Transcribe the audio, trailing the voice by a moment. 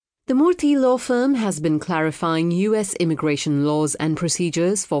The Murthy Law Firm has been clarifying U.S. immigration laws and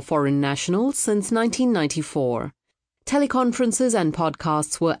procedures for foreign nationals since 1994. Teleconferences and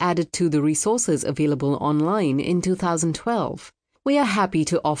podcasts were added to the resources available online in 2012. We are happy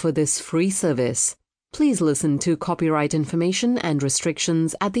to offer this free service. Please listen to copyright information and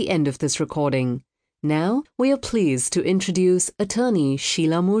restrictions at the end of this recording. Now, we are pleased to introduce Attorney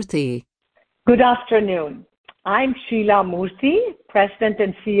Sheila Murthy. Good afternoon. I'm Sheila Murthy, President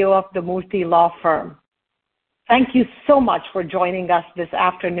and CEO of the Murthy Law Firm. Thank you so much for joining us this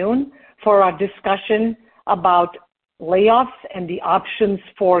afternoon for our discussion about layoffs and the options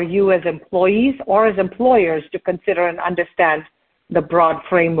for you as employees or as employers to consider and understand the broad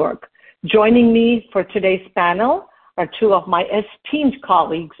framework. Joining me for today's panel are two of my esteemed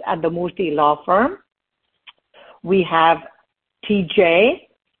colleagues at the Murthy Law Firm. We have TJ,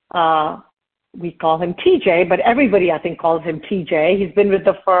 we call him TJ, but everybody I think calls him TJ. He's been with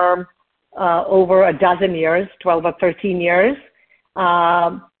the firm over a dozen years, 12 or 13 years.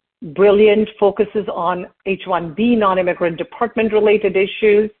 Brilliant, focuses on H-1B, non-immigrant department-related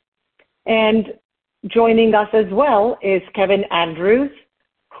issues. And joining us as well is Kevin Andrews,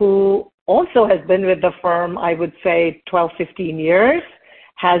 who also has been with the firm, I would say, 12, 15 years,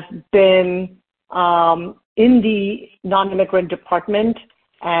 has been in the non-immigrant department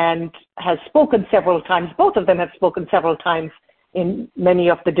and has spoken several times. Both of them have spoken several times in many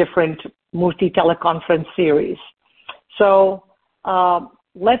of the different Murthy teleconference series. So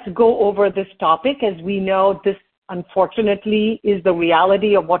let's go over this topic. As we know, this unfortunately is the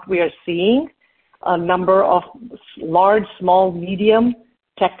reality of what we are seeing. A number of large, small, medium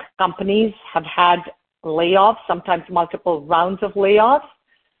tech companies have had layoffs, sometimes multiple rounds of layoffs,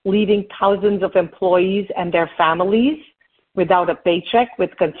 leaving thousands of employees and their families without a paycheck,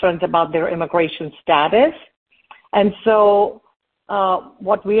 with concerns about their immigration status. And so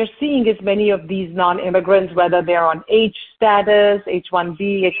what we are seeing is many of these non-immigrants, whether they're on H status,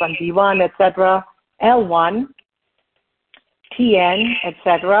 H-1B, H-1B1, etc., L1, TN,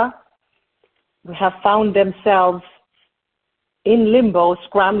 etc., have found themselves in limbo,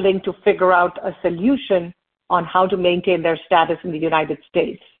 scrambling to figure out a solution on how to maintain their status in the United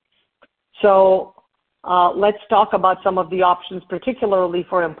States. So let's talk about some of the options, particularly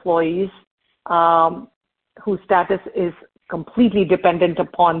for employees whose status is completely dependent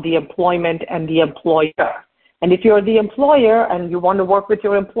upon the employment and the employer. And if you're the employer and you want to work with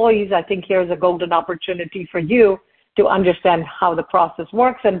your employees, I think here's a golden opportunity for you to understand how the process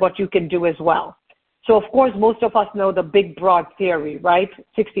works and what you can do as well. So, of course, most of us know the big, broad theory, right?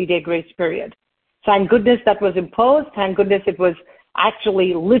 60-day grace period. Thank goodness that was imposed. Thank goodness it was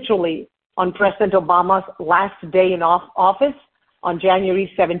actually literally on President Obama's last day in office on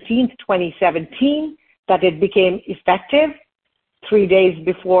January 17th, 2017, that it became effective 3 days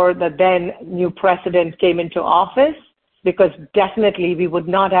before the then new president came into office, because definitely we would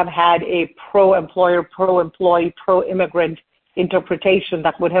not have had a pro-employer, pro-employee, pro-immigrant interpretation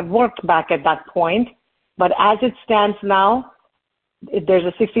that would have worked back at that point. But as it stands now, there's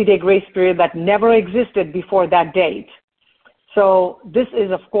a 60-day grace period that never existed before that date. So this is,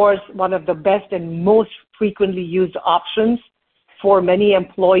 of course, one of the best and most frequently used options for many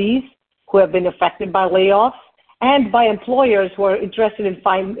employees who have been affected by layoffs, and by employers who are interested in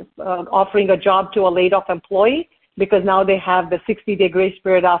offering a job to a laid-off employee, because now they have the 60-day grace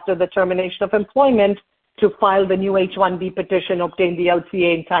period after the termination of employment to file the new H-1B petition, obtain the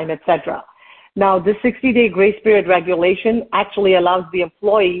LCA in time, etc. Now, the 60-day grace period regulation actually allows the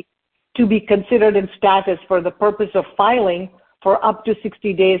employee to be considered in status for the purpose of filing for up to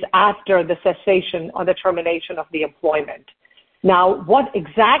 60 days after the cessation or the termination of the employment. Now, what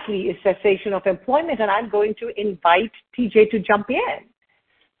exactly is cessation of employment? And I'm going to invite TJ to jump in.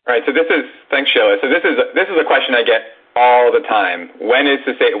 All right. So thanks, Sheila. So this is a question I get all the time. What is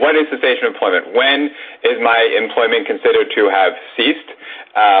cessation of employment? When is my employment considered to have ceased?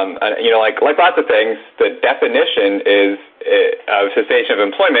 Like lots of things, the definition of cessation of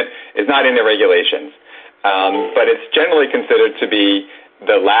employment is not in the regulations, but it's generally considered to be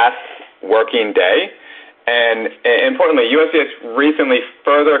the last working day. And importantly, USCIS recently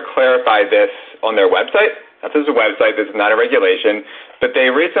further clarified this on their website. Now, this is a website. This is not a regulation. But they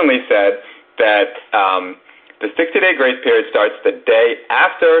recently said that the 60-day grace period starts the day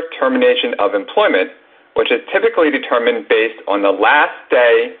after termination of employment, which is typically determined based on the last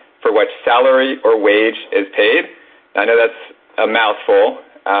day for which salary or wage is paid. I know that's a mouthful.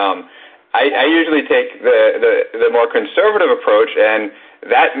 I usually take the more conservative approach, and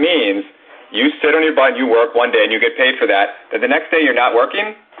that means you sit on your butt, you work one day, and you get paid for that. Then the next day you're not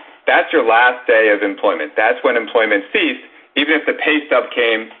working, that's your last day of employment. That's when employment ceased, even if the pay stub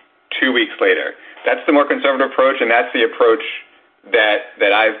came 2 weeks later. That's the more conservative approach, and that's the approach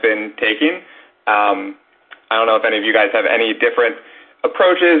that I've been taking. I don't know if any of you guys have any different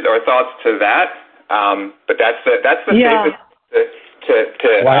approaches or thoughts to that, but that's the safest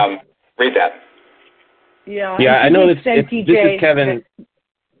to read that. Yeah, I know this is Kevin.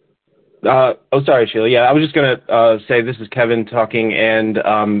 Sorry, Sheila. Yeah, I was just going to say this is Kevin talking, and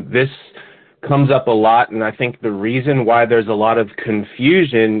this comes up a lot, and I think the reason why there's a lot of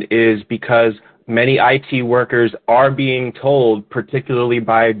confusion is because many IT workers are being told, particularly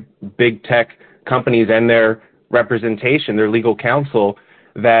by big tech companies and their representation, their legal counsel,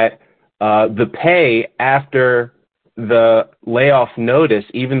 that the pay after the layoff notice,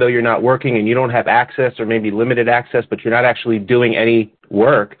 even though you're not working and you don't have access or maybe limited access, but you're not actually doing any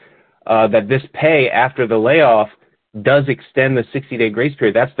work, that this pay after the layoff does extend the 60-day grace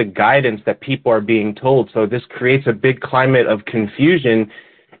period. That's the guidance that people are being told. So this creates a big climate of confusion.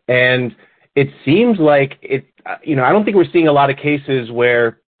 And it seems like I don't think we're seeing a lot of cases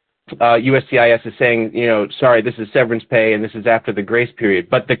where USCIS is saying, sorry, this is severance pay and this is after the grace period.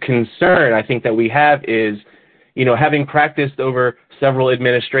 But the concern I think that we have is, having practiced over several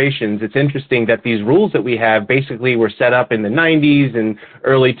administrations, it's interesting that these rules that we have basically were set up in the 90s and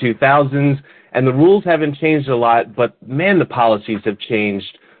early 2000s, and the rules haven't changed a lot, but man, the policies have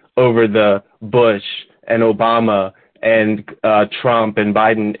changed over the Bush and Obama and Trump and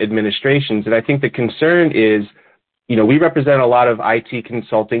Biden administrations. And I think the concern is, we represent a lot of IT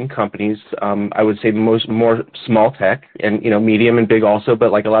consulting companies. I would say more small tech and, medium and big also,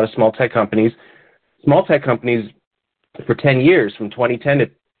 but like a lot of small tech companies. Small tech companies for 10 years, from 2010 to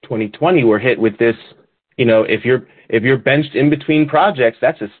 2020, were hit with this, if you're benched in between projects,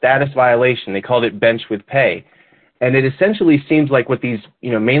 that's a status violation. They called it bench with pay. And it essentially seems like what these,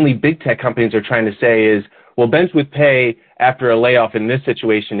 mainly big tech companies are trying to say is, well, bench with pay after a layoff in this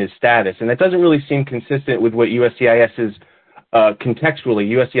situation is status. And that doesn't really seem consistent with what USCIS's contextually,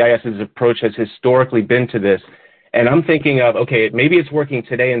 USCIS's approach has historically been to this. And I'm thinking of, okay, maybe it's working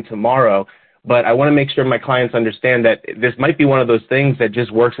today and tomorrow, but I want to make sure my clients understand that this might be one of those things that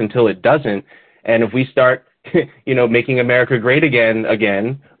just works until it doesn't. And if we start, making America great again,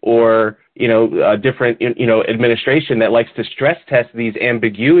 or, a different, administration that likes to stress test these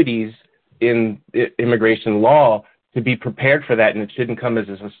ambiguities in immigration law, to be prepared for that, and it shouldn't come as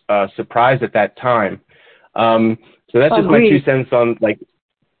a surprise at that time. So that's just my 2 cents on,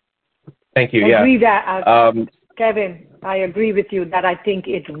 thank you. Agree that, Kevin, I agree with you that I think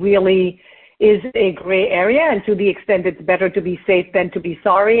it really is a gray area, and to the extent it's better to be safe than to be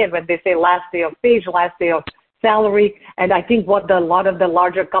sorry. And when they say last day of wage, last day of salary, and I think what a lot of the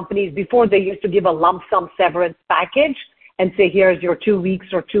larger companies, before they used to give a lump sum severance package and say, here's your 2 weeks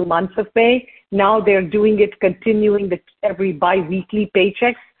or 2 months of pay. Now they're doing it, continuing every bi-weekly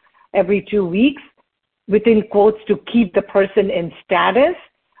paychecks every 2 weeks, within quotes, to keep the person in status.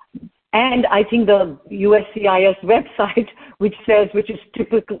 And I think the USCIS website, which is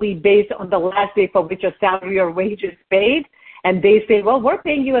typically based on the last day for which a salary or wage is paid, and they say, well, we're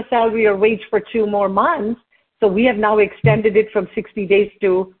paying you a salary or wage for 2 more months, so we have now extended it from 60 days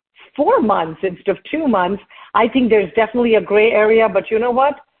to 4 months instead of 2 months. I think there's definitely a gray area, but you know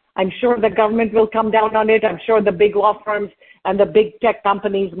what? I'm sure the government will come down on it. I'm sure the big law firms and the big tech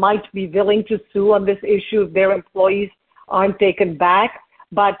companies might be willing to sue on this issue if their employees aren't taken back.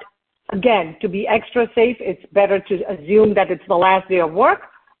 But again, to be extra safe, it's better to assume that it's the last day of work.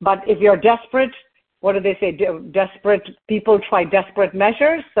 But if you're desperate, what do they say? Desperate people try desperate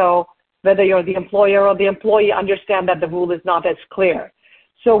measures. So whether you're the employer or the employee, understand that the rule is not as clear.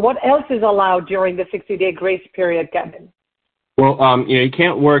 So what else is allowed during the 60-day grace period, Kevin? Well, you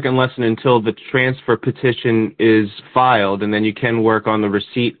can't work unless and until the transfer petition is filed, and then you can work on the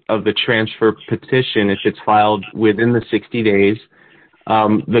receipt of the transfer petition if it's filed within the 60 days.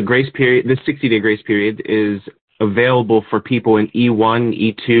 The grace period, the 60-day grace period, is available for people in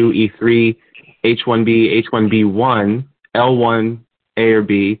E1, E2, E3, H1B, H1B1, L1, A or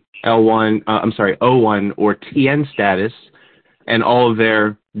B, O1 or TN status, and all of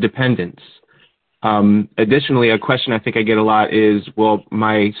their dependents. Additionally, a question I think I get a lot is, well,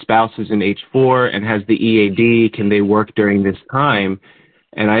 my spouse is in H4 and has the EAD. Can they work during this time?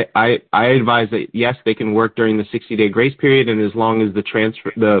 And I advise that, yes, they can work during the 60-day grace period, and as long as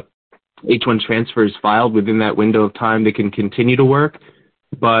the H1 transfer is filed within that window of time, they can continue to work.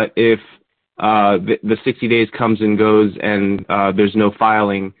 But if the 60 days comes and goes and there's no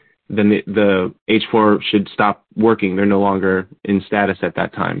filing, then the H4 should stop working. They're no longer in status at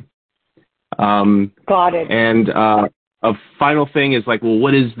that time. Got it. And a final thing is like, well,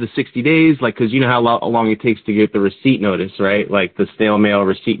 what is the 60 days? Like, because you know how long it takes to get the receipt notice, right? Like the snail mail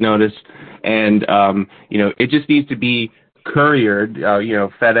receipt notice. And, it just needs to be couriered,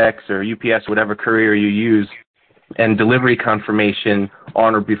 FedEx or UPS, whatever courier you use, and delivery confirmation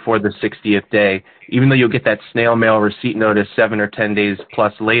on or before the 60th day. Even though you'll get that snail mail receipt notice 7 or 10 days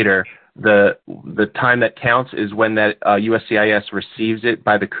plus later, the time that counts is when that USCIS receives it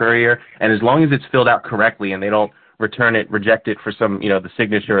by the courier. And as long as it's filled out correctly and they don't reject it for some, the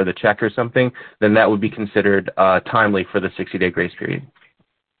signature or the check or something, then that would be considered timely for the 60-day grace period.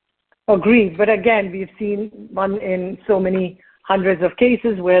 Agreed. But again, we've seen one in so many hundreds of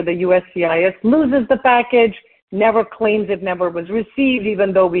cases where the USCIS loses the package, never claims it never was received,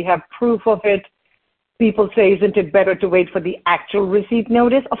 even though we have proof of it. People say, isn't it better to wait for the actual receipt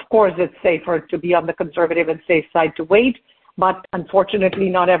notice? Of course, it's safer to be on the conservative and safe side to wait. But unfortunately,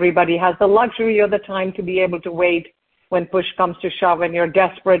 not everybody has the luxury or the time to be able to wait. When push comes to shove, when you're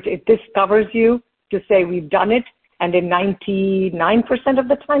desperate, it discovers you to say we've done it. And in 99% of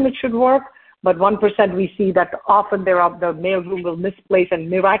the time, it should work. But 1% we see that often the mailroom will misplace, and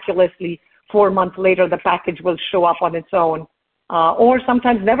miraculously 4 months later, the package will show up on its own, or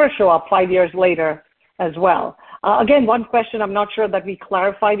sometimes never show up 5 years later as well. Again, one question I'm not sure that we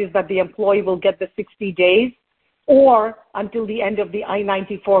clarified is that the employee will get the 60 days or until the end of the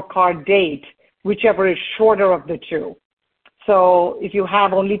I-94 card date, whichever is shorter of the two. So if you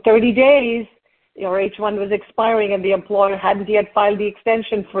have only 30 days, your H-1 was expiring and the employer hadn't yet filed the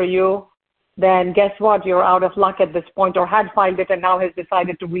extension for you, then guess what? You're out of luck at this point, or had filed it and now has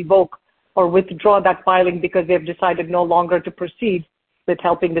decided to revoke or withdraw that filing because they've decided no longer to proceed with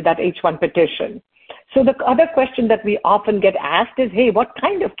helping with that H-1 petition. So the other question that we often get asked is, hey, what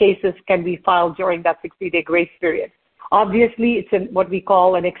kind of cases can we file during that 60-day grace period? Obviously, it's what we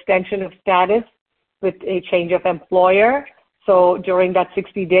call an extension of status with a change of employer. So during that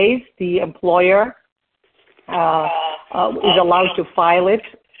 60 days, the employer is allowed to file it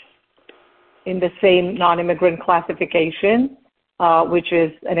in the same non-immigrant classification, which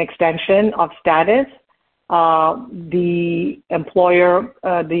is an extension of status. The employer,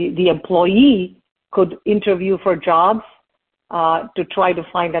 the employee could interview for jobs to try to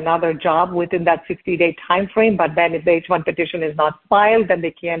find another job within that 60-day time frame. But then if the H-1 petition is not filed, then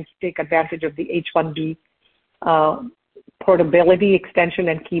they can't take advantage of the H-1B portability extension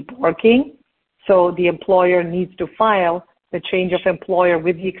and keep working. So the employer needs to file the change of employer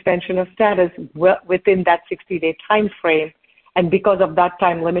with the extension of status within that 60-day time frame. And because of that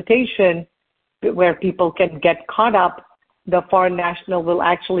time limitation, where people can get caught up, the foreign national will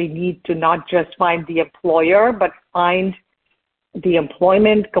actually need to not just find the employer, but find the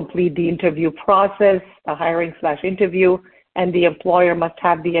employment, complete the interview process, the hiring/interview, and the employer must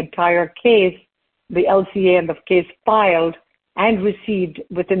have the entire case, the LCA and the case filed and received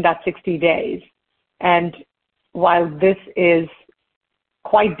within that 60 days. And while this is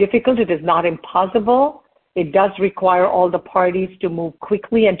quite difficult, it is not impossible. It does require all the parties to move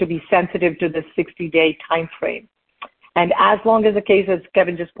quickly and to be sensitive to the 60-day time frame. And as long as the case, as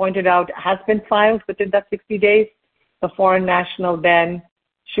Kevin just pointed out, has been filed within that 60 days, the foreign national then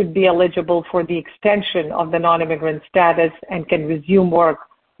should be eligible for the extension of the non-immigrant status and can resume work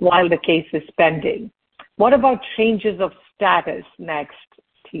while the case is pending. What about changes of status next,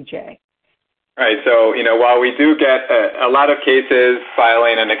 TJ? Right. So, while we do get a lot of cases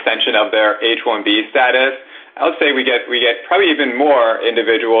filing an extension of their H-1B status, I would say we get probably even more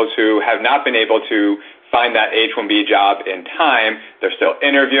individuals who have not been able to find that H-1B job in time. They're still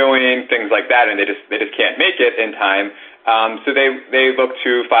interviewing, things like that, and they just can't make it in time. So they look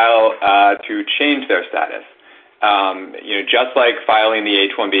to file to change their status. Just like filing the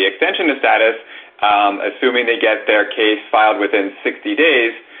H-1B extension of status, assuming they get their case filed within 60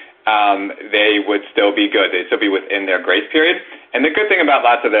 days, they would still be good. They'd still be within their grace period. And the good thing about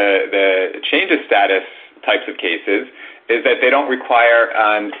lots of the change of status types of cases is that they don't require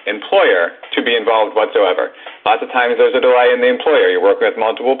an employer to be involved whatsoever. Lots of times there's a delay in the employer. You're working with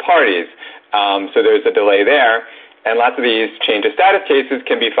multiple parties, so there's a delay there. And lots of these change of status cases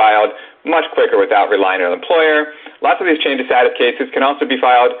can be filed much quicker without relying on an employer. Lots of these change of status cases can also be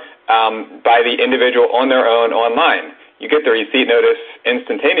filed by the individual on their own online. You get the receipt notice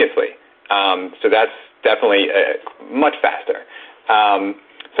instantaneously. So that's definitely much faster.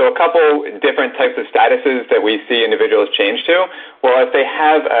 So a couple different types of statuses that we see individuals change to. Well, if they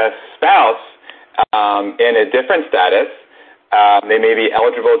have a spouse in a different status, they may be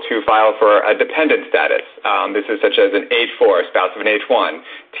eligible to file for a dependent status. This is such as an H-4, spouse of an H-1,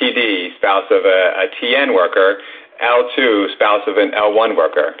 TD, spouse of a TN worker, L-2, spouse of an L-1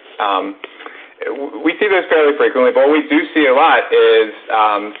 worker. we see this fairly frequently, but what we do see a lot is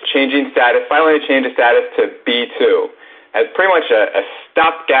changing status, filing a change of status to B2 as pretty much a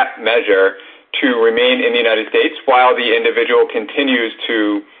stopgap measure to remain in the United States while the individual continues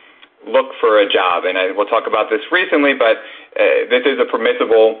to look for a job. And we'll talk about this recently, but this is a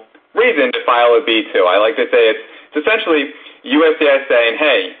permissible reason to file a B2. I like to say it's essentially USCIS saying,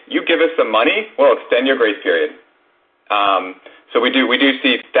 hey, you give us some money, we'll extend your grace period. So we do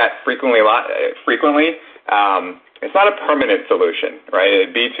see that frequently a lot. It's not a permanent solution,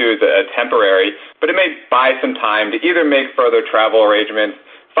 right? B2 is a temporary, but it may buy some time to either make further travel arrangements,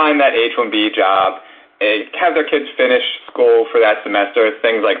 find that H-1B job, have their kids finish school for that semester,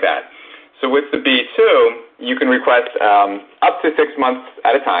 things like that. So with the B2, you can request up to 6 months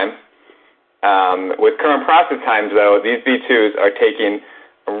at a time. With current process times, though, these B2s are taking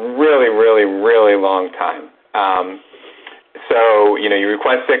a really, really, really long time. So, you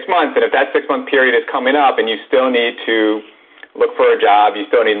request 6 months, and if that 6-month period is coming up and you still need to look for a job, you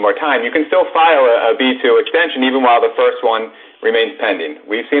still need more time, you can still file a B2 extension even while the first one remains pending.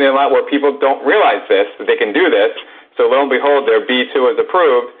 We've seen it a lot where people don't realize this, that they can do this, so lo and behold, their B2 is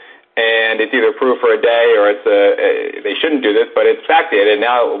approved, and it's either approved for a day or they shouldn't do this, but it's backdated, and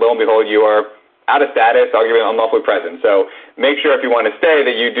now, lo and behold, you are out of status, arguably unlawfully present. So make sure if you want to stay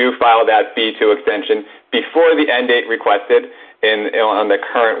that you do file that B2 extension before the end date requested on the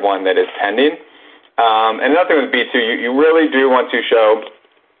current one that is pending. And another thing with B2, you really do want to show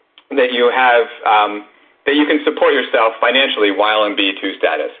that you have that you can support yourself financially while in B2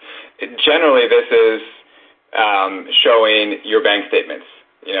 status. Generally, this is showing your bank statements.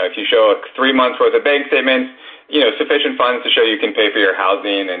 If you show 3 months worth of bank statements, sufficient funds to show you can pay for your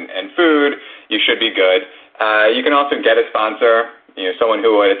housing and food, you should be good. You can also get a sponsor, someone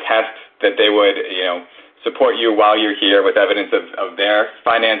who would attest that they would, support you while you're here with evidence of their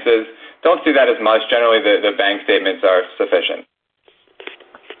finances. Don't see that as much. Generally, the bank statements are sufficient.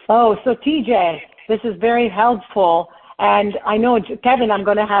 Oh, so TJ, this is very helpful. And I know, Kevin, I'm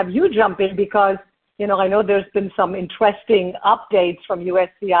going to have you jump in because, I know there's been some interesting updates from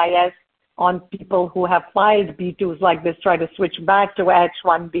USCIS on people who have filed B2s like this, try to switch back to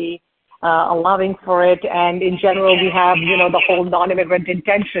H-1B, allowing for it. And in general, we have, the whole non-immigrant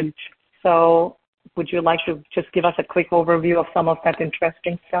intention. So would you like to just give us a quick overview of some of that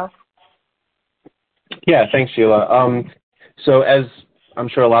interesting stuff? Yeah, thanks, Sheila. So as I'm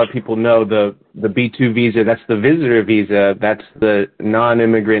sure a lot of people know, the B2 visa, that's the visitor visa. That's the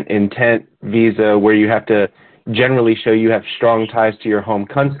non-immigrant intent visa where you have to generally show you have strong ties to your home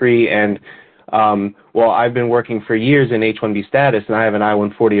country. And I've been working for years in H-1B status, and I have an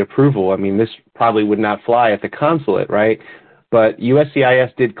I-140 approval. I mean, this probably would not fly at the consulate, right? But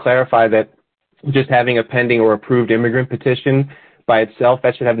USCIS did clarify that just having a pending or approved immigrant petition by itself,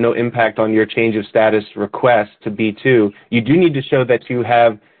 that should have no impact on your change of status request to B2. You do need to show that you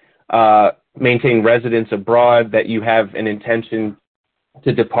have maintained residence abroad, that you have an intention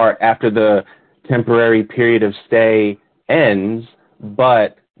to depart after the temporary period of stay ends,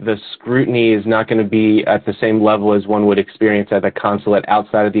 but the scrutiny is not going to be at the same level as one would experience at a consulate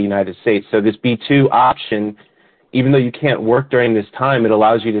outside of the United States. So this B2 option, even though you can't work during this time, it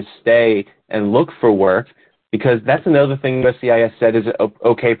allows you to stay and look for work, because that's another thing USCIS said is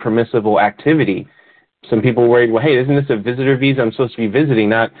okay, permissible activity. Some people worried, well, hey, isn't this a visitor visa? I'm supposed to be visiting,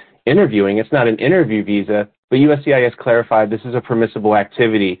 not interviewing. It's not an interview visa, but USCIS clarified this is a permissible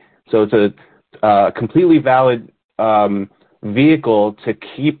activity. So it's a completely valid vehicle to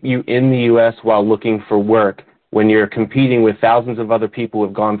keep you in the U.S. while looking for work when you're competing with thousands of other people who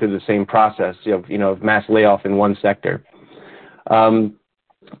have gone through the same process of mass layoff in one sector.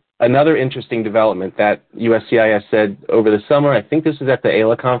 Another interesting development that USCIS said over the summer, I think this was at the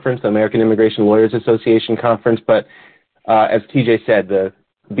AILA conference, the American Immigration Lawyers Association conference, but as TJ said, the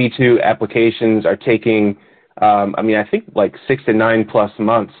B2 applications are taking, I think like 6 to 9 plus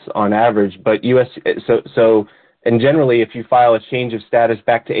months on average, but and generally, if you file a change of status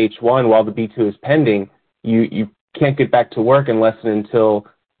back to H1 while the B2 is pending, you can't get back to work unless and until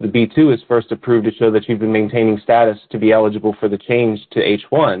the B2 is first approved to show that you've been maintaining status to be eligible for the change to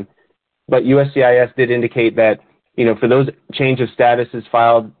H1. But USCIS did indicate that, for those change of statuses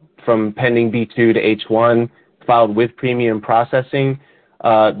filed from pending B2 to H1, filed with premium processing,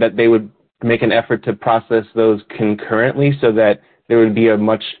 that they would make an effort to process those concurrently so that there would be a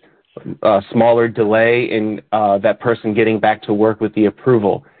much smaller delay in that person getting back to work with the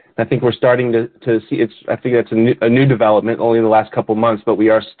approval. I think we're starting to see I think that's a new development only in the last couple of months, but we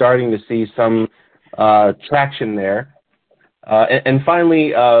are starting to see some traction there. And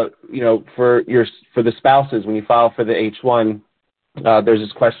finally, for the spouses, when you file for the H1, there's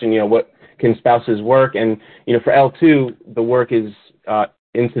this question, what can spouses work? And, for L2, the work is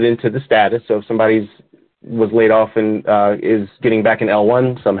incident to the status. So if somebody's was laid off and is getting back in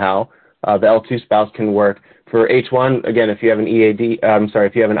L1 somehow, the L2 spouse can work. For H1, again, if you have an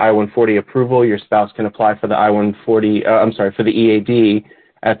if you have an I-140 approval, your spouse can apply for the for the EAD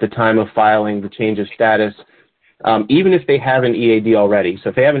at the time of filing the change of status, even if they have an EAD already. So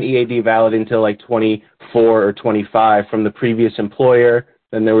if they have an EAD valid until like 24 or 25 from the previous employer,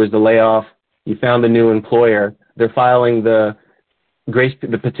 then there was the layoff, you found a new employer, they're filing the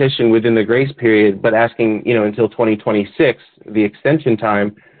petition within the grace period, but asking, until 2026, the extension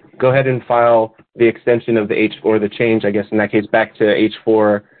time, go ahead and file the extension of the the change, I guess, in that case, back to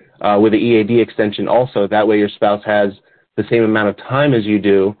H4 with the EAD extension also. That way your spouse has the same amount of time as you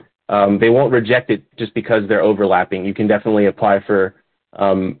do. They won't reject it just because they're overlapping. You can definitely apply for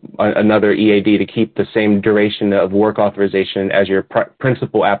another EAD to keep the same duration of work authorization as your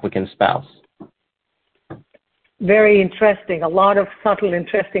principal applicant spouse. Very interesting. A lot of subtle,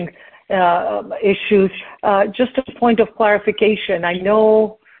 interesting issues. Just a point of clarification. I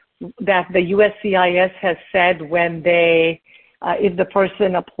know that the USCIS has said when if the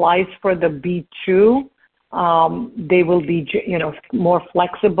person applies for the B2, they will be, more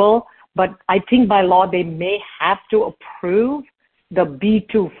flexible. But I think by law they may have to approve the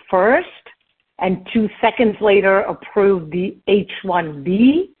B2 first, and 2 seconds later approve the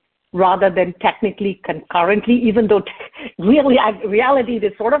H1B, rather than technically concurrently, even though reality it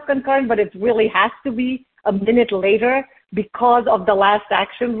is sort of concurrent, but it really has to be a minute later because of the last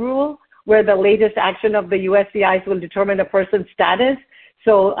action rule, where the latest action of the USCIS will determine a person's status.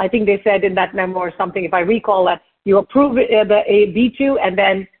 So I think they said in that memo or something, if I recall, that you approve the B2 and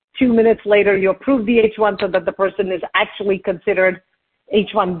then 2 minutes later you approve the H1 so that the person is actually considered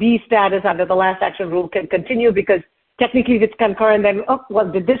H1B status under the last action rule can continue, because technically, if it's concurrent, then,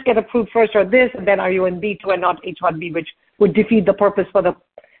 did this get approved first or this? And then are you in B2 and not H1B, which would defeat the purpose for the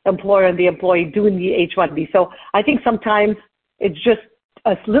employer and the employee doing the H1B. So I think sometimes it's just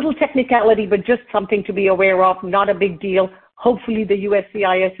a little technicality, but just something to be aware of, not a big deal. Hopefully the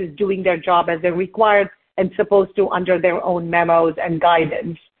USCIS is doing their job as they're required and supposed to under their own memos and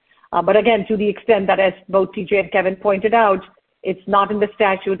guidance. But again, to the extent that, as both TJ and Kevin pointed out, it's not in the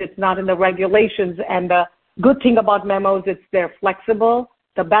statute, it's not in the regulations, and the good thing about memos is they're flexible.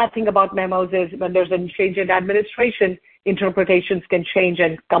 The bad thing about memos is when there's a change in administration, interpretations can change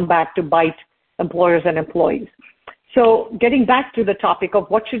and come back to bite employers and employees. So getting back to the topic of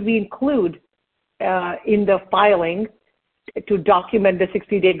what should we include in the filing to document the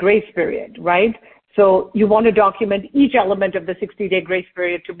 60-day grace period, right? So you want to document each element of the 60-day grace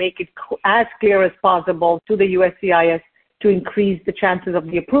period to make it as clear as possible to the USCIS to increase the chances of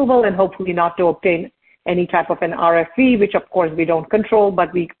the approval and hopefully not to obtain any type of an RFE, which of course we don't control,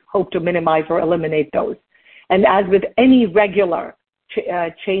 but we hope to minimize or eliminate those. And as with any regular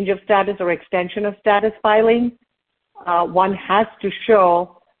change of status or extension of status filing, one has to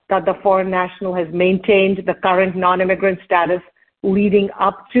show that the foreign national has maintained the current non-immigrant status leading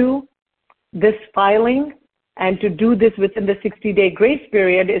up to this filing. And to do this within the 60-day grace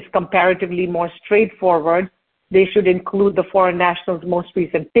period is comparatively more straightforward. They should include the foreign national's most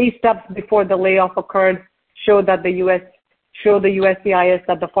recent pay stubs before the layoff occurred, show the USCIS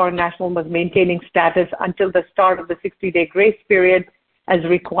that the foreign national was maintaining status until the start of the 60-day grace period as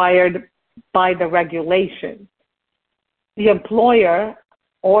required by the regulation. The employer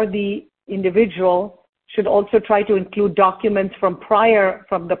or the individual should also try to include documents from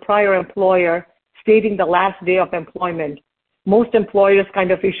the prior employer stating the last day of employment. Most employers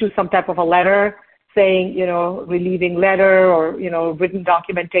kind of issue some type of a letter saying, relieving letter or, written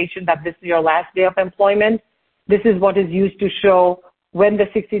documentation that this is your last day of employment. This is what is used to show when the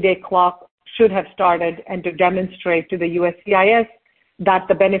 60-day clock should have started and to demonstrate to the USCIS that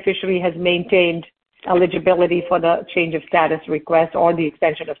the beneficiary has maintained eligibility for the change of status request or the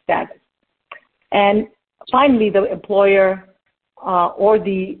extension of status. And finally, the employer or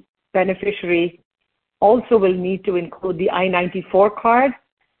the beneficiary also will need to include the I-94 card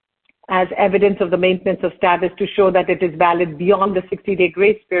as evidence of the maintenance of status to show that it is valid beyond the 60-day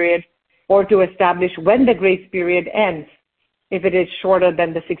grace period, or to establish when the grace period ends if it is shorter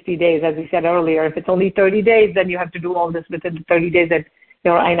than the 60 days, as we said earlier. If it's only 30 days, then you have to do all this within the 30 days, and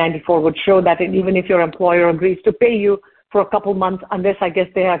your I-94 would show that. And even if your employer agrees to pay you for a couple months, unless I guess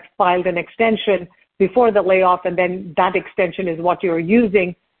they have filed an extension before the layoff, and then that extension is what you're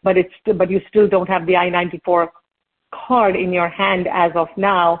using, but you still don't have the I-94 card in your hand as of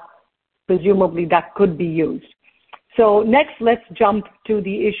now, presumably that could be used. So next, let's jump to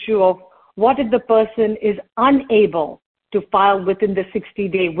the issue of what if the person is unable to file within the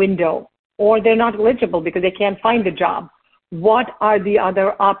 60-day window or they're not eligible because they can't find a job. What are the other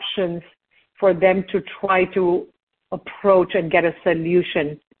options for them to try to approach and get a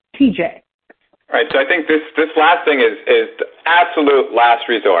solution? TJ. Right. So I think this last thing is the absolute last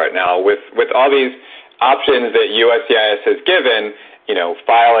resort. Now, with all these options that USCIS has given,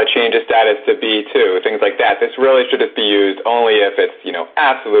 file a change of status to B2, things like that, this really should just be used only if it's,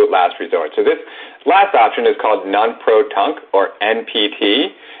 absolute last resort. So this last option is called non-pro-tunc, or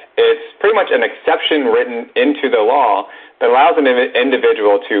NPT. It's pretty much an exception written into the law that allows an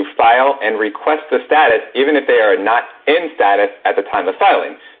individual to file and request the status even if they are not in status at the time of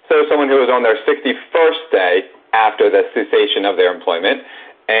filing. So someone who is on their 61st day after the cessation of their employment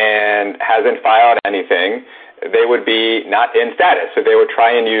and hasn't filed anything, they would be not in status. So they would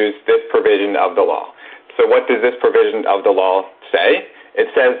try and use this provision of the law. So what does this provision of the law say? It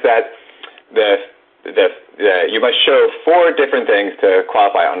says that you must show 4 different things to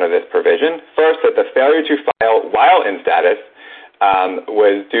qualify under this provision. First, that the failure to file while in status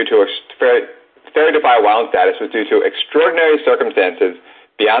was due to extraordinary circumstances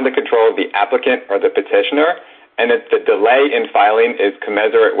beyond the control of the applicant or the petitioner, and that the delay in filing is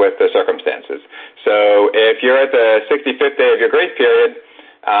commensurate with the circumstances. So if you're at the 65th day of your grace period,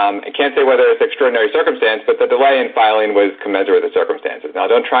 I can't say whether it's extraordinary circumstance, but the delay in filing was commensurate with the circumstances. Now,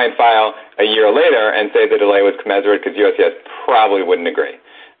 don't try and file a year later and say the delay was commensurate, because USCIS probably wouldn't agree.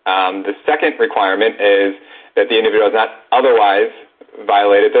 The second requirement is that the individual has not otherwise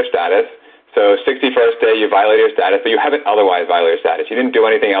violated their status. So 61st day, you violated your status, but you haven't otherwise violated your status. You didn't do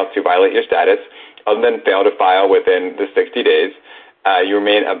anything else to violate your status other than fail to file within the 60 days. You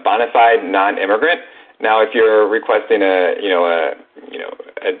remain a bona fide non-immigrant. Now, if you're requesting a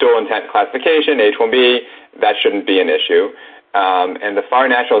dual intent classification, H-1B, that shouldn't be an issue. And the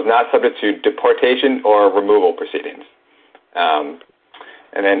foreign national is not subject to deportation or removal proceedings.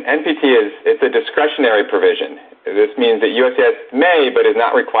 And then NPT it's a discretionary provision. This means that USCIS may, but is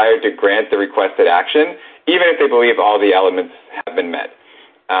not required to grant the requested action, even if they believe all the elements have been met.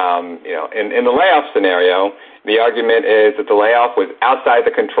 In the layoff scenario, the argument is that the layoff was outside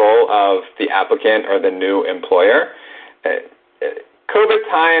the control of the applicant or the new employer. COVID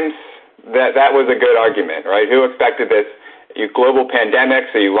times, that was a good argument, right? Who expected this global pandemic,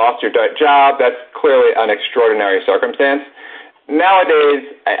 so you lost your job? That's clearly an extraordinary circumstance. Nowadays,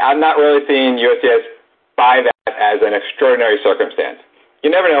 I'm not really seeing USCIS buy that as an extraordinary circumstance. You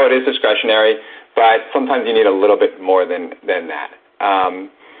never know, it is discretionary, but sometimes you need a little bit more than that.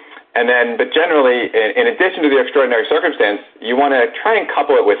 But generally, in addition to the extraordinary circumstance, you want to try and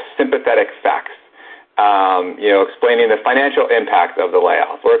couple it with sympathetic facts, explaining the financial impact of the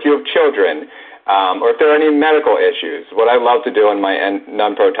layoff, or if you have children, or if there are any medical issues. What I love to do in my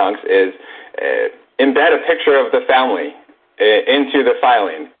non-pro-tuncs is embed a picture of the family into the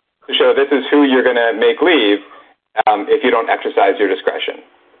filing to show this is who you're going to make leave if you don't exercise your discretion.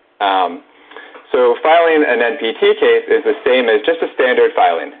 So filing an NPT case is the same as just a standard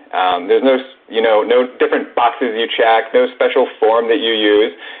filing. There's no different boxes you check, no special form that you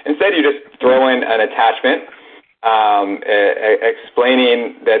use. Instead, you just throw in an attachment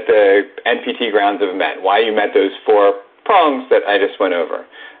explaining that the NPT grounds have met, why you met those 4 prongs that I just went over.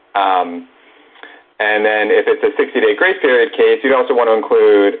 And then if it's a 60-day grace period case, you'd also want to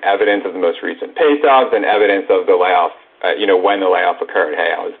include evidence of the most recent pay stubs and evidence of the layoff, when the layoff occurred. Hey,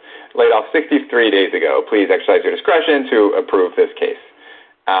 I was laid off 63 days ago. Please exercise your discretion to approve this case.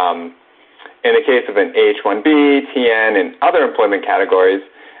 In the case of an H-1B, TN, and other employment categories,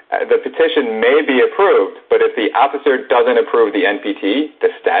 the petition may be approved, but if the officer doesn't approve the NPT,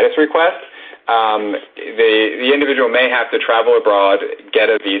 the status request, the individual may have to travel abroad, get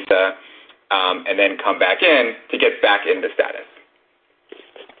a visa, and then come back in to get back into status.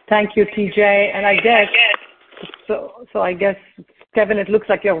 Thank you, TJ. And I guess, I guess, Kevin, it looks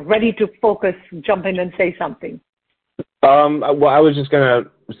like you're ready to focus, jump in and say something. Well, I was just going to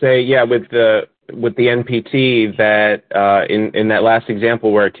say, with the NPT, that in that last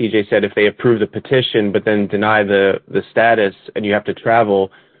example where TJ said if they approve the petition but then deny the status and you have to travel,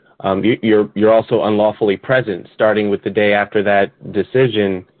 you're also unlawfully present starting with the day after that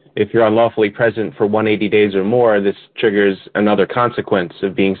decision. If you're unlawfully present for 180 days or more, this triggers another consequence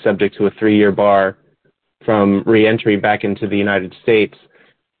of being subject to a 3-year bar from reentry back into the United States.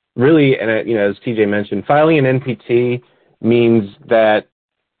 Really, and as TJ mentioned, filing an NPT means that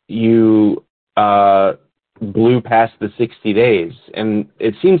you blew past the 60 days. And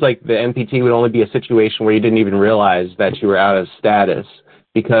it seems like the NPT would only be a situation where you didn't even realize that you were out of status,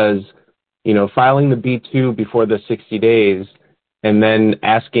 because, filing the B2 before the 60 days and then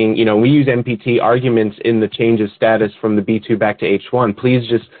asking, we use NPT arguments in the change of status from the B2 back to H1. Please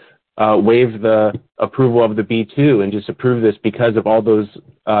just waive the approval of the B2 and just approve this because of all those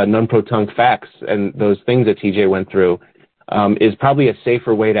non-protunct facts and those things that TJ went through, is probably a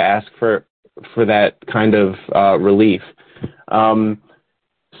safer way to ask for that kind of relief.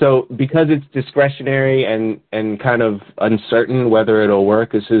 So because it's discretionary and kind of uncertain whether it'll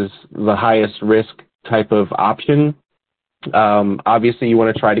work, this is the highest risk type of option. Obviously, you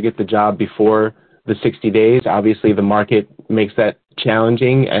want to try to get the job before the 60 days. Obviously, the market makes that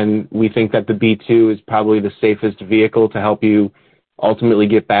challenging, and we think that the B2 is probably the safest vehicle to help you ultimately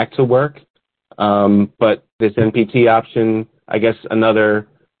get back to work. But this NPT option, I guess another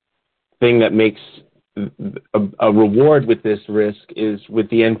thing that makes a reward with this risk is with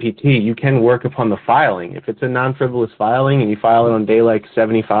the NPT, you can work upon the filing. If it's a non-frivolous filing and you file it on day like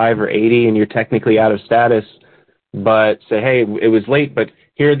 75 or 80 and you're technically out of status, but say, hey, it was late, but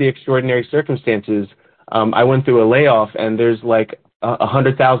here are the extraordinary circumstances. I went through a layoff and there's like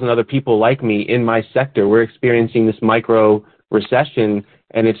 100,000 other people like me in my sector. We're experiencing this micro recession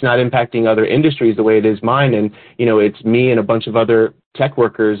and it's not impacting other industries the way it is mine. And, you know, it's me and a bunch of other tech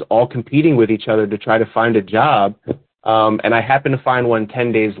workers all competing with each other to try to find a job. And I happen to find one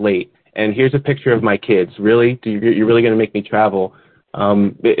 10 days late. And here's a picture of my kids. Really? You're really going to make me travel?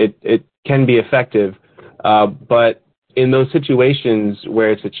 It can be effective. But in those situations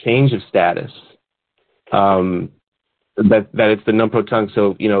where it's a change of status, that it's the non-protunct,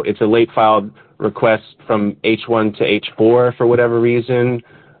 so, you know, it's a late filed request from H1 to H4 for whatever reason,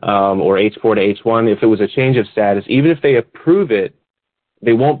 or H4 to H1. If it was a change of status, even if they approve it,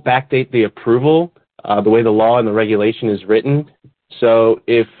 they won't backdate the approval the way the law and the regulation is written. So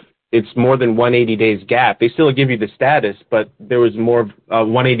if it's more than 180 days gap, they still give you the status, but there was more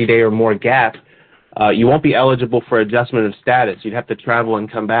 180 day or more gap, you won't be eligible for adjustment of status. You'd have to travel and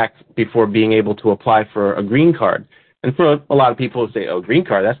come back before being able to apply for a green card. And for a lot of people who say, oh, green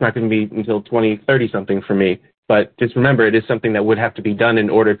card, that's not going to be until 2030 something for me. But just remember, it is something that would have to be done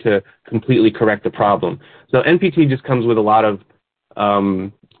in order to completely correct the problem. So NPT just comes with a lot of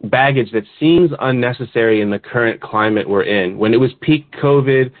baggage that seems unnecessary in the current climate we're in. When it was peak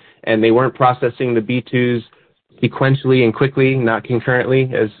COVID and they weren't processing the B2s sequentially and quickly, not concurrently,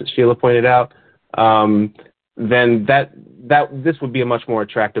 as Sheila pointed out, then this would be a much more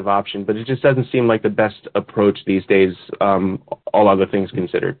attractive option, but it just doesn't seem like the best approach these days, all other things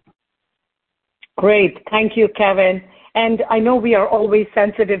considered. Great. Thank you, Kevin. And I know we are always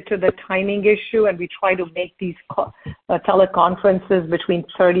sensitive to the timing issue, and we try to make these teleconferences between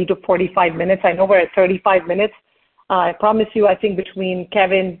 30 to 45 minutes. I know we're at 35 minutes. I promise you, I think between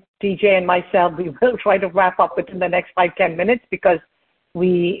Kevin, DJ, and myself, we will try to wrap up within the next 5-10 minutes because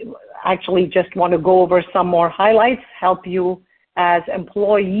we actually just want to go over some more highlights, help you as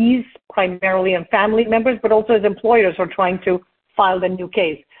employees primarily and family members, but also as employers who are trying to file the new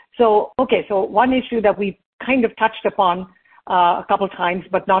case. So one issue that we kind of touched upon a couple times,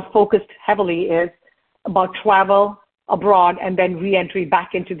 but not focused heavily, is about travel abroad and then reentry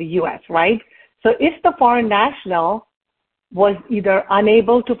back into the U.S., right? So if the foreign national was either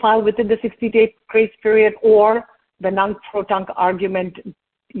unable to file within the 60-day grace period, or the non-protunct argument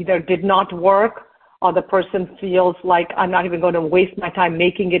either did not work, or the person feels like, I'm not even going to waste my time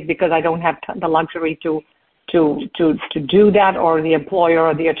making it because I don't have the luxury to do that, or the employer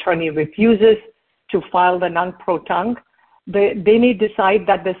or the attorney refuses to file the non-protunct, they may decide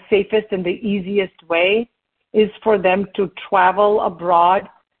that the safest and the easiest way is for them to travel abroad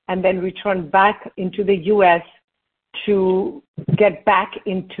and then return back into the U.S. to get back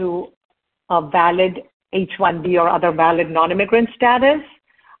into a valid H-1B or other valid non-immigrant status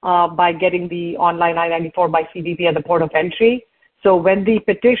by getting the online I-94 by CBP at the port of entry. So when the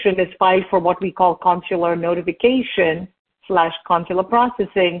petition is filed for what we call consular notification / consular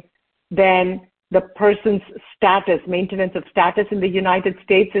processing, then the person's status, maintenance of status in the United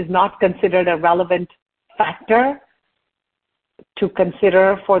States, is not considered a relevant factor to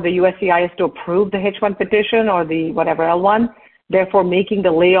consider for the USCIS to approve the H-1 petition or the whatever L-1, therefore making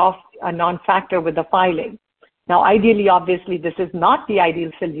the layoff a non-factor with the filing. Now, ideally, obviously, this is not the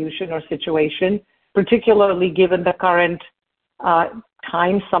ideal solution or situation, particularly given the current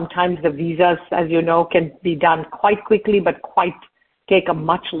time. Sometimes the visas, as you know, can be done quite quickly, but take a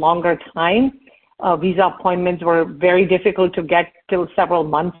much longer time. Visa appointments were very difficult to get till several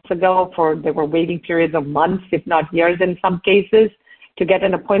months ago. There were waiting periods of months, if not years in some cases, to get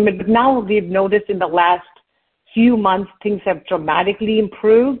an appointment. But now we've noticed in the last few months, things have dramatically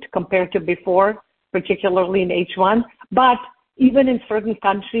improved compared to before, particularly in H-1. But even in certain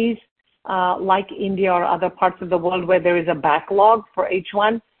countries like India or other parts of the world where there is a backlog for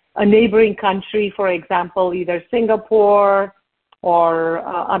H-1, a neighboring country, for example, either Singapore, or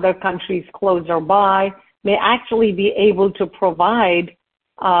other countries closer by may actually be able to provide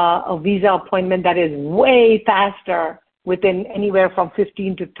a visa appointment that is way faster within anywhere from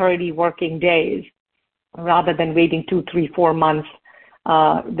 15 to 30 working days, rather than waiting 2, 3, 4 months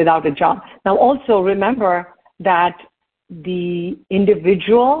without a job. Now, also remember that the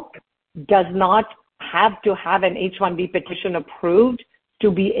individual does not have to have an H-1B petition approved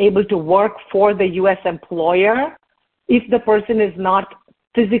to be able to work for the U.S. employer if the person is not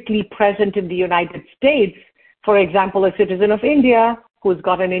physically present in the United States. For example, a citizen of India who's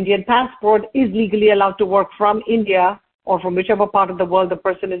got an Indian passport is legally allowed to work from India or from whichever part of the world the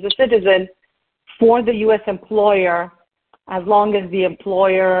person is a citizen for the U.S. employer, as long as the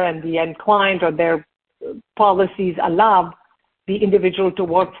employer and the end client or their policies allow the individual to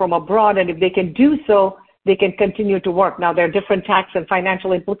work from abroad. And if they can do so, they can continue to work. Now, there are different tax and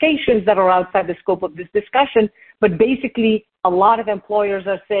financial implications that are outside the scope of this discussion, but basically a lot of employers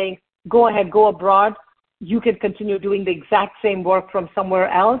are saying, go ahead, go abroad. You can continue doing the exact same work from somewhere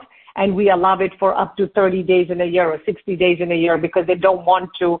else, and we allow it for up to 30 days in a year or 60 days in a year because they don't want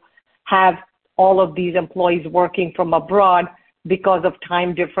to have all of these employees working from abroad because of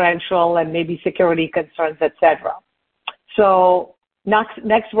time differential and maybe security concerns, etc. So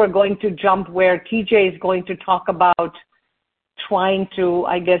next we're going to jump where TJ is going to talk about trying to,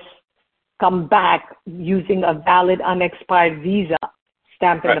 I guess, come back using a valid unexpired visa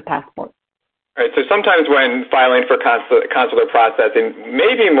stamped in the passport. Right. So sometimes when filing for consular processing,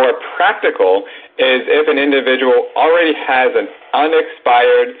 maybe more practical is if an individual already has an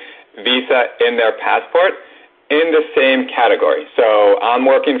unexpired visa in their passport in the same category. So I'm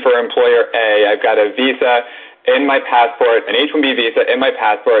working for employer A. I've got a visa in my passport, an H-1B visa in my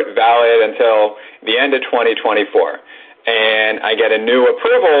passport, valid until the end of 2024. And I get a new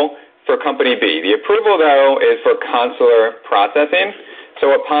approval for company B. The approval, though, is for consular processing.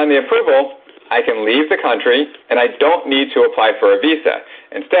 So upon the approval, I can leave the country, and I don't need to apply for a visa.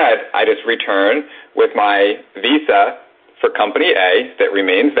 Instead, I just return with my visa for company A that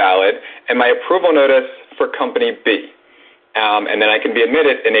remains valid and my approval notice for company B. And then I can be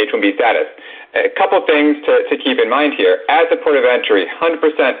admitted in H-1B status. A couple things to keep in mind here. At the port of entry, 100%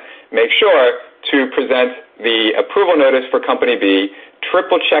 make sure to present the approval notice for company B,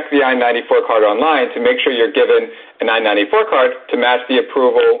 triple check the I-94 card online to make sure you're given an I-94 card to match the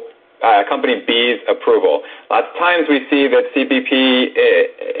approval company B's approval. Lots of times we see that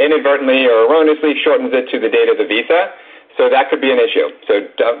CBP inadvertently or erroneously shortens it to the date of the visa, so that could be an issue. So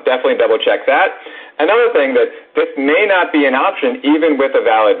definitely double check that. Another thing that this may not be an option even with a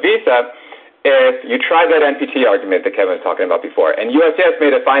valid visa if you tried that NPT argument that Kevin was talking about before, and USCIS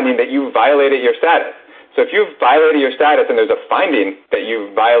made a finding that you violated your status. So if you've violated your status and there's a finding that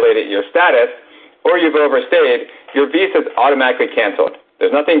you've violated your status or you've overstayed, your visa is automatically canceled.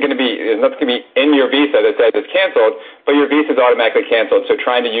 There's nothing going to be in your visa that says it's canceled, but your visa is automatically canceled. So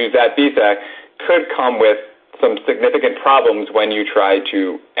trying to use that visa could come with some significant problems when you try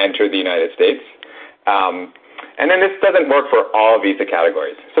to enter the United States. And then this doesn't work for all visa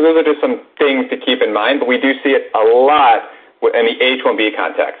categories. So those are just some things to keep in mind, but we do see it a lot in the H-1B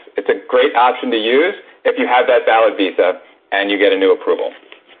context. It's a great option to use if you have that valid visa and you get a new approval.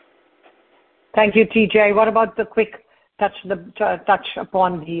 Thank you, TJ. What about the quick touch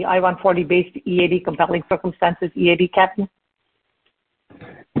upon the I-140-based EAD, compelling circumstances EAD, Captain?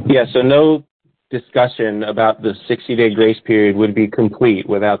 Yeah, so no discussion about the 60-day grace period would be complete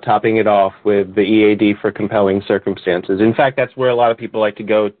without topping it off with the EAD for compelling circumstances. In fact, that's where a lot of people like to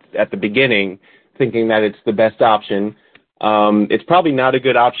go at the beginning, thinking that it's the best option. It's probably not a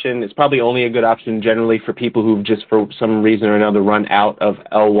good option. It's probably only a good option generally for people who've just for some reason or another run out of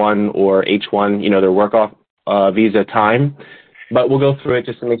L1 or H1, their work-off visa time. But we'll go through it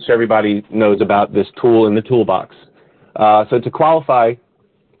just to make sure everybody knows about this tool in the toolbox. So to qualify,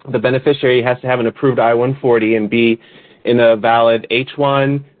 the beneficiary has to have an approved I-140 and be in a valid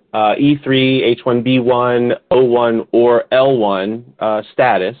H1, E3, H1B1, O1, or L1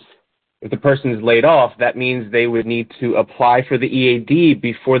 status. If the person is laid off, that means they would need to apply for the EAD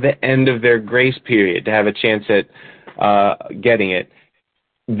before the end of their grace period to have a chance at getting it.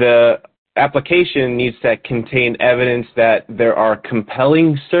 The application needs to contain evidence that there are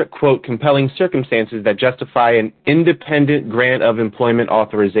compelling circumstances that justify an independent grant of employment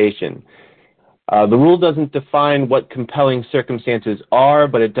authorization. The rule doesn't define what compelling circumstances are,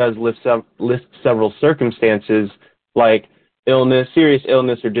 but it does list several circumstances like illness, serious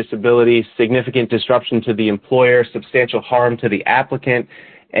illness or disability, significant disruption to the employer, substantial harm to the applicant,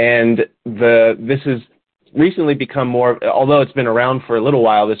 and this has recently become more, although it's been around for a little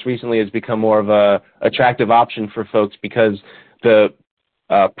while, this recently has become more of a attractive option for folks because the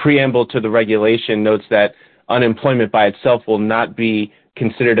preamble to the regulation notes that unemployment by itself will not be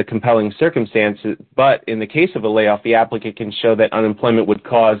considered a compelling circumstance, but in the case of a layoff, the applicant can show that unemployment would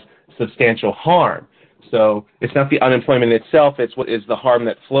cause substantial harm. So it's not the unemployment itself, it's what is the harm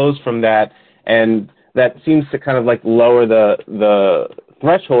that flows from that, and that seems to kind of like lower the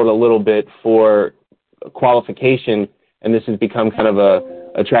threshold a little bit for qualification, and this has become kind of a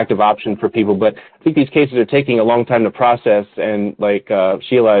attractive option for people. But I think these cases are taking a long time to process, and like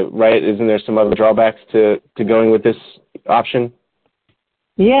Sheila, right, isn't there some other drawbacks to going with this option?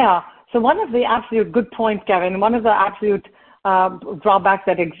 Yeah. So one of the absolute good points, Kevin, one of the absolute drawbacks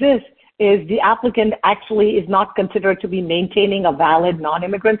that exists is the applicant actually is not considered to be maintaining a valid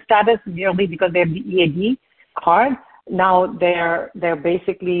non-immigrant status merely because they have the EAD card. Now they're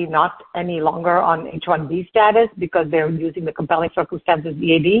basically not any longer on H-1B status because they're using the compelling circumstances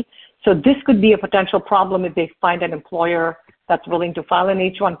EAD. So this could be a potential problem if they find an employer that's willing to file an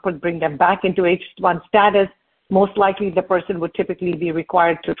H-1, bring them back into H-1 status. Most likely the person would typically be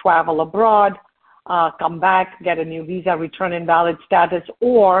required to travel abroad, come back, get a new visa, return invalid status,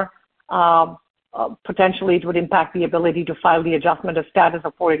 or potentially it would impact the ability to file the adjustment of status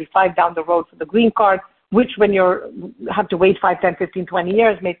of 485 down the road for the green card, which when you have to wait 5, 10, 15, 20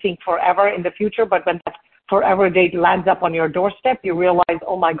 years may think forever in the future, but when that forever date lands up on your doorstep, you realize,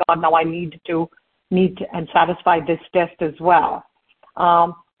 oh my God, now I need to meet and satisfy this test as well.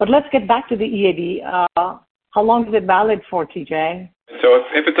 But let's get back to the EAD. How long is it valid for, TJ? So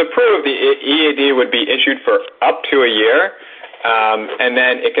if it's approved, the EAD would be issued for up to a year, and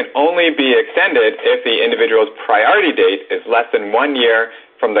then it can only be extended if the individual's priority date is less than 1 year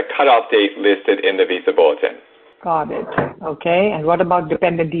from the cutoff date listed in the visa bulletin. Got it. Okay. And what about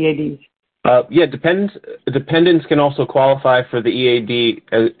dependent EADs? Dependents can also qualify for the EAD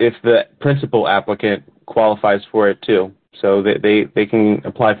if the principal applicant qualifies for it too. So they can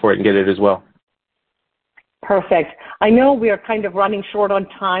apply for it and get it as well. Perfect. I know we are kind of running short on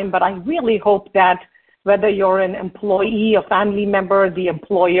time, but I really hope that whether you're an employee, a family member, the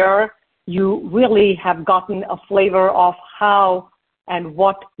employer, you really have gotten a flavor of how and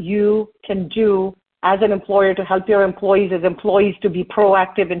what you can do as an employer to help your employees as employees to be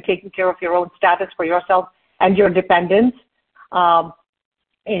proactive in taking care of your own status for yourself and your dependents. And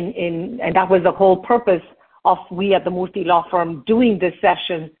that was the whole purpose of we at the Murthy Law Firm doing this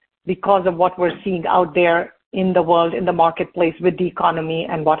session, because of what we're seeing out there in the world, in the marketplace, with the economy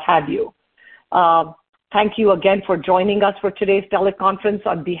and what have you. Thank you again for joining us for today's teleconference.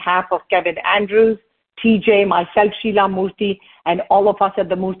 On behalf of Kevin Andrews, TJ, myself, Sheila Murthy, and all of us at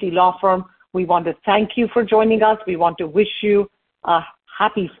the Murthy Law Firm, we want to thank you for joining us. We want to wish you a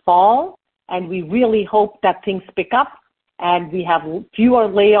happy fall, and we really hope that things pick up and we have fewer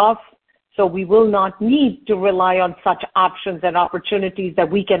layoffs, so we will not need to rely on such options and opportunities,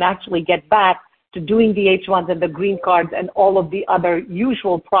 that we can actually get back to doing the H-1s and the green cards and all of the other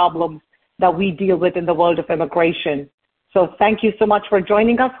usual problems that we deal with in the world of immigration. So thank you so much for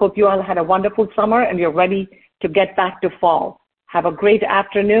joining us. Hope you all had a wonderful summer and you're ready to get back to fall. Have a great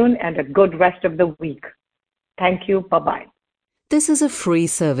afternoon and a good rest of the week. Thank you. Bye-bye. This is a free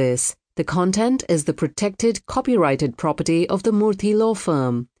service. The content is the protected copyrighted property of the Murthy Law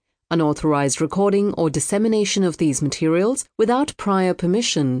Firm. Unauthorized recording or dissemination of these materials without prior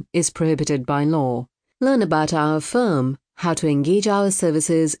permission is prohibited by law. Learn about our firm, how to engage our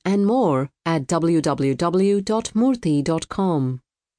services, and more at www.murthy.com.